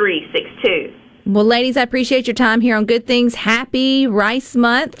 662-843-8362. Well, ladies, I appreciate your time here on Good Things. Happy Rice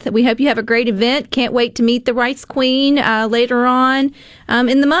Month. We hope you have a great event. Can't wait to meet the Rice Queen later on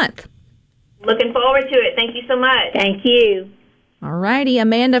in the month. Looking forward to it. Thank you so much. Thank you. All righty.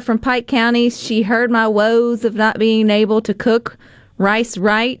 Amanda from Pike County. She heard my woes of not being able to cook rice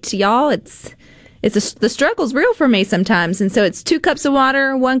right. Y'all, the struggle's real for me sometimes. And so it's 2 cups of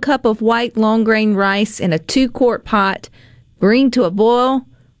water, 1 cup of white long grain rice in a 2-quart pot. Bring to a boil.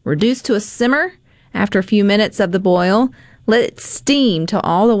 Reduce to a simmer after a few minutes of the boil. Let it steam till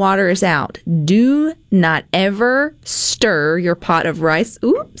all the water is out. Do not ever stir your pot of rice.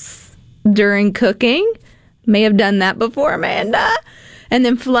 Oops. During cooking. May have done that before, Amanda. And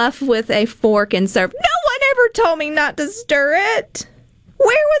then fluff with a fork and serve. No one ever told me not to stir it. Where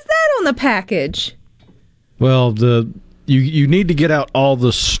was that on the package? Well, you need to get out all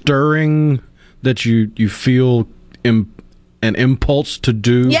the stirring that you feel an impulse to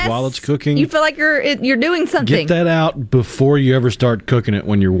do while it's cooking. You feel like you're doing something. Get that out before you ever start cooking it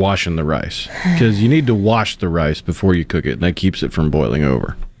when you're washing the rice. Because you need to wash the rice before you cook it, and that keeps it from boiling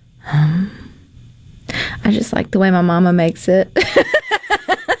over. I just like the way my mama makes it.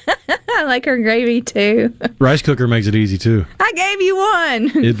 I like her gravy, too. Rice cooker makes it easy, too. I gave you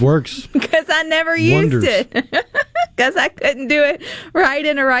one. It works. Because I never used it. Because I couldn't do it right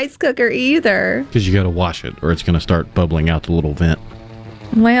in a rice cooker either. Because you got to wash it, or it's going to start bubbling out the little vent.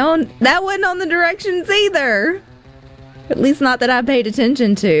 Well, that wasn't on the directions either. At least not that I paid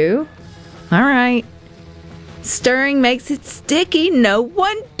attention to. All right. Stirring makes it sticky. No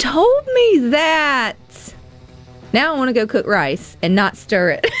one told me that. Now I want to go cook rice and not stir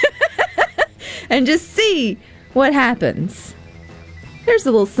it. And just see what happens. There's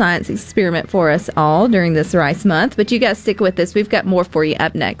a little science experiment for us all during this Rice Month, but you guys stick with us. We've got more for you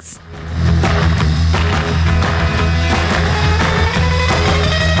up next.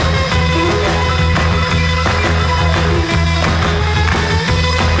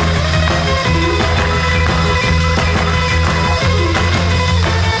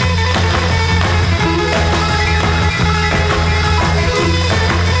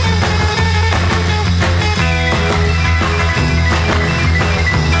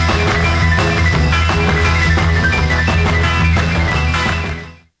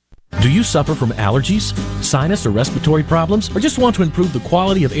 Do you suffer from allergies, sinus, or respiratory problems, or just want to improve the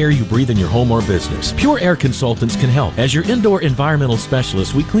quality of air you breathe in your home or business? Pure Air Consultants can help. As your indoor environmental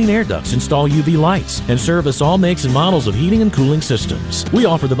specialists, we clean air ducts, install UV lights, and service all makes and models of heating and cooling systems. We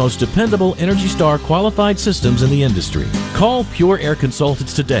offer the most dependable Energy Star qualified systems in the industry. Call Pure Air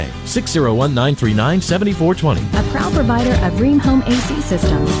Consultants today, 601-939-7420. A proud provider of Rheem Home AC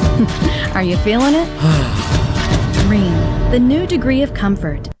systems. Are you feeling it? Rheem, the new degree of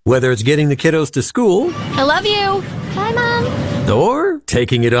comfort. Whether it's getting the kiddos to school, I love you. Bye, Mom. or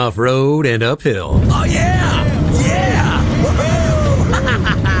taking it off-road and uphill. Oh, yeah! Yeah!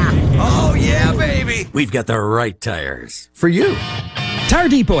 Woohoo! Oh, yeah, baby! We've got the right tires for you. Tire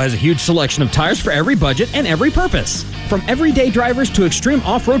Depot has a huge selection of tires for every budget and every purpose. From everyday drivers to extreme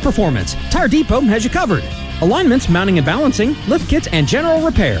off-road performance, Tire Depot has you covered. Alignments, mounting and balancing, lift kits, and general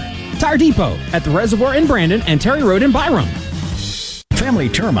repair. Tire Depot at the Reservoir in Brandon and Terry Road in Byram. Family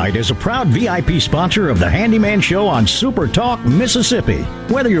Termite is a proud VIP sponsor of the Handyman Show on Super Talk, Mississippi.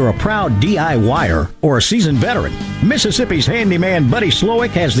 Whether you're a proud DIYer or a seasoned veteran, Mississippi's handyman Buddy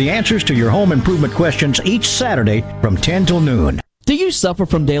Slowick has the answers to your home improvement questions each Saturday from 10 till noon. Do you suffer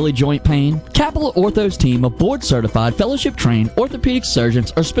from daily joint pain? Capital Ortho's team of board-certified, fellowship-trained orthopedic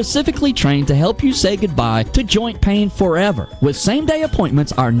surgeons are specifically trained to help you say goodbye to joint pain forever. With same-day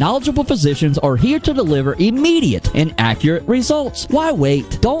appointments, our knowledgeable physicians are here to deliver immediate and accurate results. Why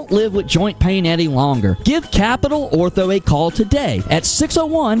wait? Don't live with joint pain any longer. Give Capital Ortho a call today at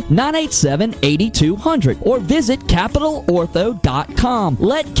 601-987-8200 or visit CapitalOrtho.com.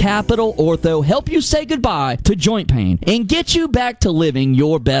 Let Capital Ortho help you say goodbye to joint pain and get you back to living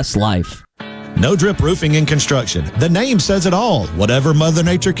your best life. No Drip Roofing and Construction. The name says it all. Whatever Mother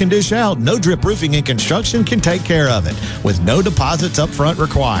Nature can dish out, No Drip Roofing and Construction can take care of it with no deposits up front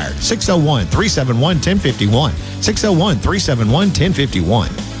required. 601-371-1051. 601-371-1051.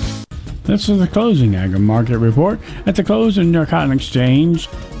 This is the closing agri-market report. At the close of New York Cotton Exchange,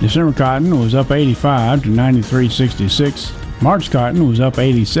 December cotton was up 85 to 93.66. March cotton was up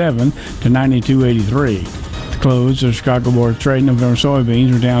 87 to 92.83. Close, the Chicago Board of Trade November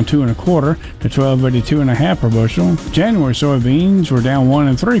soybeans were down 2 1/4 to 12.82.5 per bushel. January soybeans were down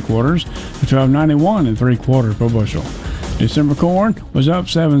 1 3/4 to 12.91 3/4 per bushel. December corn was up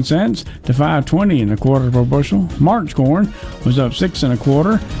 7 cents to 5.20 1/4 per bushel. March corn was up 6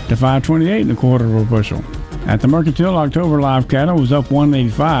 1/4 to 5.28 1/4 per bushel. At the Mercantile, October live cattle was up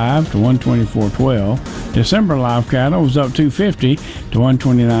 185 to 124.12. December live cattle was up 250 to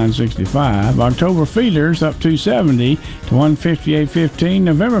 129.65. October feeders up 270 to 158.15.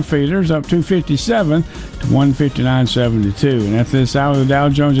 November feeders up 257 to 159.72. And at this hour, the Dow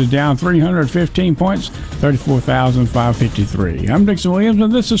Jones is down 315 points, 34,553. I'm Dixon Williams,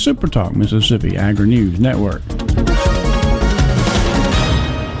 and this is Super Talk Mississippi Agri-News Network.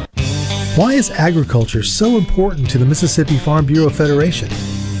 Why is agriculture so important to the Mississippi Farm Bureau Federation?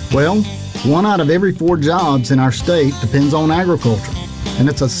 Well, 1 out of every 4 jobs in our state depends on agriculture, and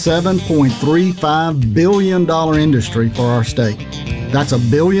it's a $7.35 billion industry for our state. That's a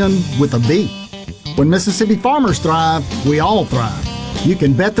billion with a B. When Mississippi farmers thrive, we all thrive. You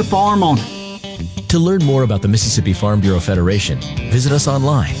can bet the farm on it. To learn more about the Mississippi Farm Bureau Federation, visit us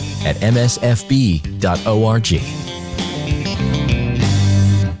online at msfb.org.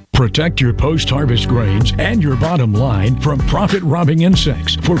 Protect your post-harvest grains and your bottom line from profit-robbing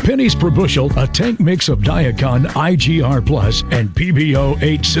insects. For pennies per bushel, a tank mix of Diacon IGR Plus and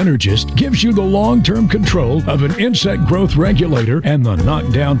PBO8 Synergist gives you the long-term control of an insect growth regulator and the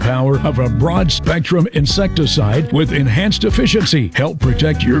knockdown power of a broad-spectrum insecticide with enhanced efficiency. Help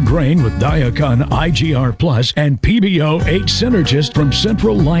protect your grain with Diacon IGR Plus and PBO8 Synergist from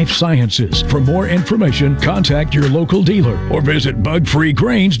Central Life Sciences. For more information, contact your local dealer or visit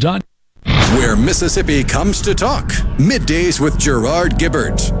bugfreegrains.com. Where Mississippi comes to talk. Middays with Gerard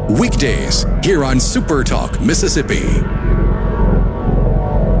Gibbert. Weekdays here on Super Talk Mississippi.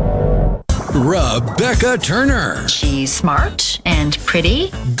 Rebecca Turner. She's smart and pretty.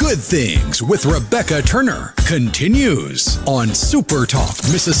 Good Things with Rebecca Turner continues on Super Talk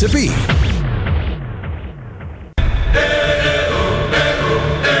Mississippi.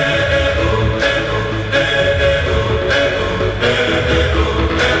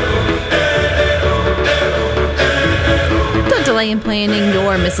 In planning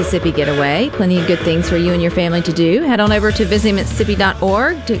your Mississippi getaway. Plenty of good things for you and your family to do. Head on over to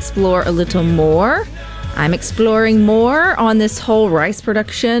visitmississippi.org to explore a little more. I'm exploring more on this whole rice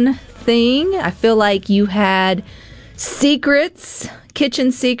production thing. I feel like you had secrets,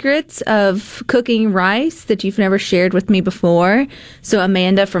 kitchen secrets of cooking rice that you've never shared with me before. So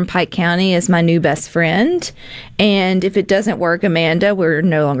Amanda from Pike County is my new best friend. And if it doesn't work, Amanda, we're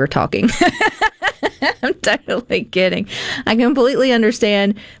no longer talking. I'm totally kidding. I completely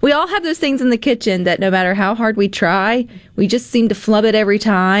understand. We all have those things in the kitchen that no matter how hard we try, we just seem to flub it every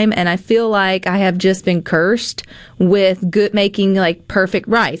time. And I feel like I have just been cursed with making like perfect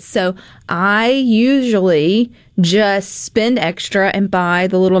rice. So I usually just spend extra and buy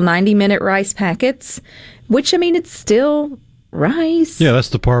the little 90-minute rice packets, which, I mean, it's still rice. Yeah, that's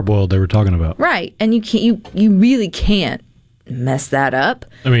the parboiled they were talking about. Right. And you really can't mess that up.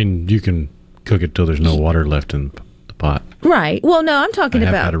 I mean, you can cook it till there's no water left in the pot. Right. Well, no, I'm talking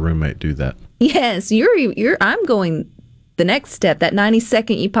about. I had a roommate do that. Yes, I'm going the next step. That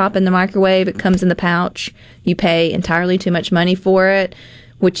 90-second you pop in the microwave, it comes in the pouch. You pay entirely too much money for it,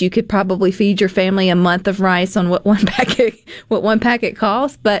 which you could probably feed your family a month of rice on what one packet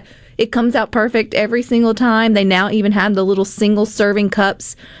costs, but it comes out perfect every single time. They now even have the little single serving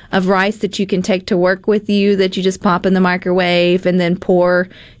cups of rice that you can take to work with you that you just pop in the microwave and then pour,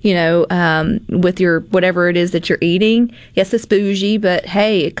 with your whatever it is that you're eating. Yes, it's bougie, but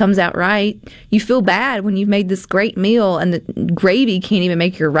hey, it comes out right. You feel bad when you've made this great meal and the gravy can't even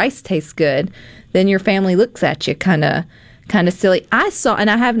make your rice taste good. Then your family looks at you kind of kind of silly. I saw, and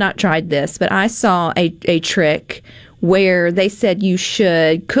I have not tried this, but I saw a trick where they said you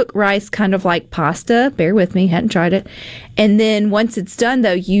should cook rice kind of like pasta. Bear with me, hadn't tried it. And then once it's done,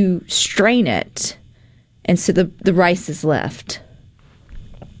 though, you strain it, and so the rice is left.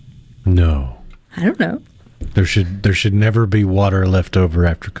 No. I don't know. There should never be water left over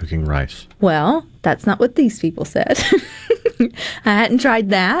after cooking rice. Well, that's not what these people said. I hadn't tried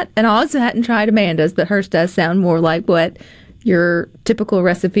that, and I also hadn't tried Amanda's, but hers does sound more like what your typical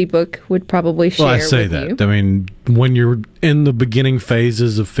recipe book would probably share. Well, I say with that. you. I mean, when you're in the beginning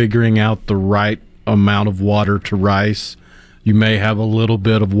phases of figuring out the right amount of water to rice, you may have a little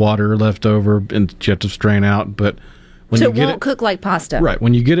bit of water left over and you have to strain out. But when so you get it won't cook like pasta. Right.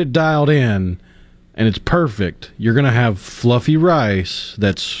 When you get it dialed in and it's perfect, you're going to have fluffy rice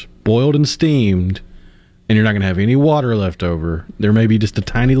that's boiled and steamed, and you're not going to have any water left over. There may be just a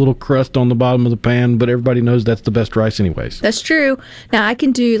tiny little crust on the bottom of the pan, but everybody knows that's the best rice anyways. That's true. Now, I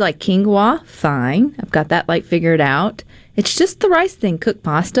can do like quinoa, fine. I've got that like figured out. It's just the rice thing. Cook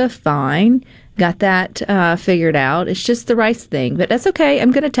pasta, fine. Got that figured out. It's just the rice thing, but that's okay.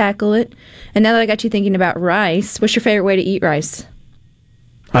 I'm going to tackle it. And now that I got you thinking about rice, what's your favorite way to eat rice?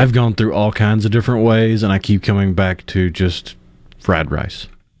 I've gone through all kinds of different ways, and I keep coming back to just fried rice.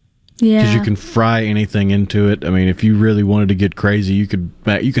 Yeah. Because you can fry anything into it. I mean, if you really wanted to get crazy, you could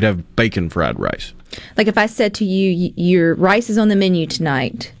have bacon fried rice. Like if I said to you, your rice is on the menu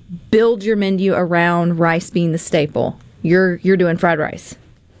tonight, build your menu around rice being the staple. You're doing fried rice.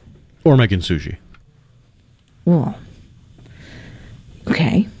 Or making sushi. Well,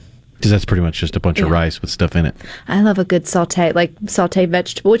 okay. Because that's pretty much just a bunch of rice with stuff in it. I love a good saute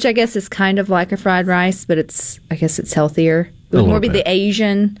vegetable, which I guess is kind of like a fried rice, but I guess it's healthier. It would more be the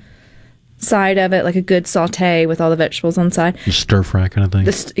Asian side of it, like a good saute with all the vegetables on the side. Stir fry kind of thing?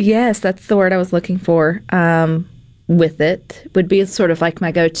 Yes, that's the word I was looking for. With it would be sort of like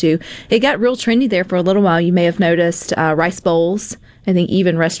my go-to. It got real trendy there for a little while. You may have noticed rice bowls. I think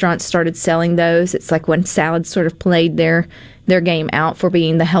even restaurants started selling those. It's like when salads sort of played their game out for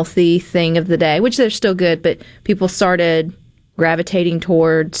being the healthy thing of the day, which they're still good, but people started gravitating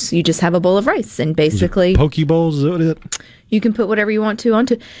towards you just have a bowl of rice and basically poke bowls, is that what it is? You can put whatever you want to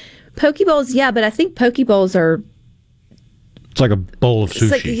onto poke bowls. Yeah, but I think poke bowls are it's like a bowl of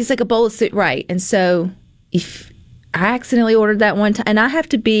sushi. It's like a bowl of sushi, right? And so if I accidentally ordered that one time, and I have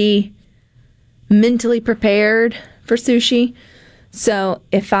to be mentally prepared for sushi. So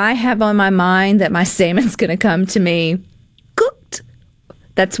if I have on my mind that my salmon's going to come to me cooked,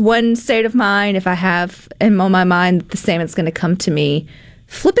 that's one state of mind. If I have on my mind that the salmon's going to come to me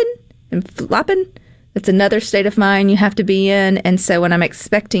flipping and flopping, that's another state of mind you have to be in. And so when I'm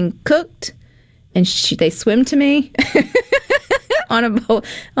expecting cooked and they swim to me on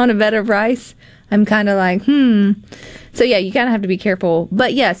a bed of rice, I'm kind of like, So yeah, you kind of have to be careful.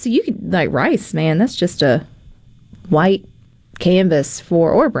 But yeah, so you could, like rice, man, that's just a white canvas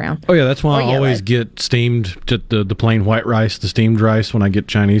or brown. Oh yeah, that's why I always get steamed, the plain white rice, the steamed rice when I get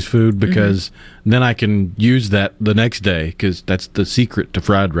Chinese food, because then I can use that the next day, because that's the secret to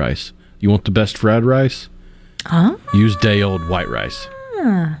fried rice. You want the best fried rice? Use day-old white rice.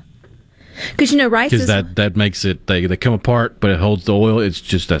 Because rice is... Because that makes it, they come apart, but it holds the oil. It's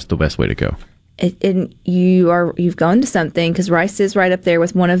just, that's the best way to go. And you've gone to something, because rice is right up there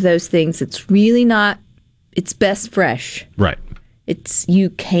with one of those things. It's really not, it's best fresh. Right.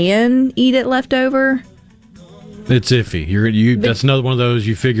 You can eat it leftover. It's iffy. That's another one of those,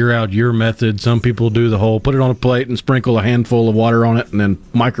 you figure out your method. Some people do the whole put it on a plate and sprinkle a handful of water on it and then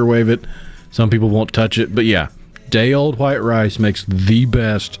microwave it. Some people won't touch it. But yeah, day-old white rice makes the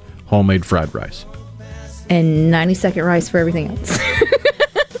best homemade fried rice. And 90-second rice for everything else.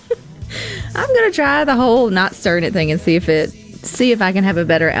 I'm going to try the whole not stirring it thing and see if I can have a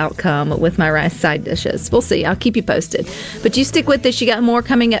better outcome with my rice side dishes. We'll see. I'll keep you posted. But you stick with this. You got more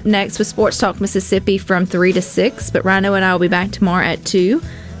coming up next with Sports Talk Mississippi from 3 to 6. But Rhino and I will be back tomorrow at 2.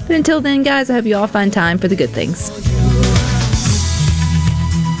 But until then, guys, I hope you all find time for the good things.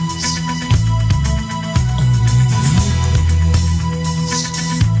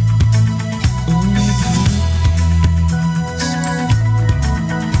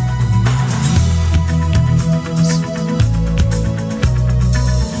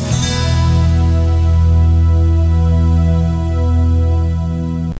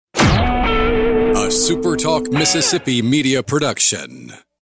 SuperTalk Mississippi Media Production.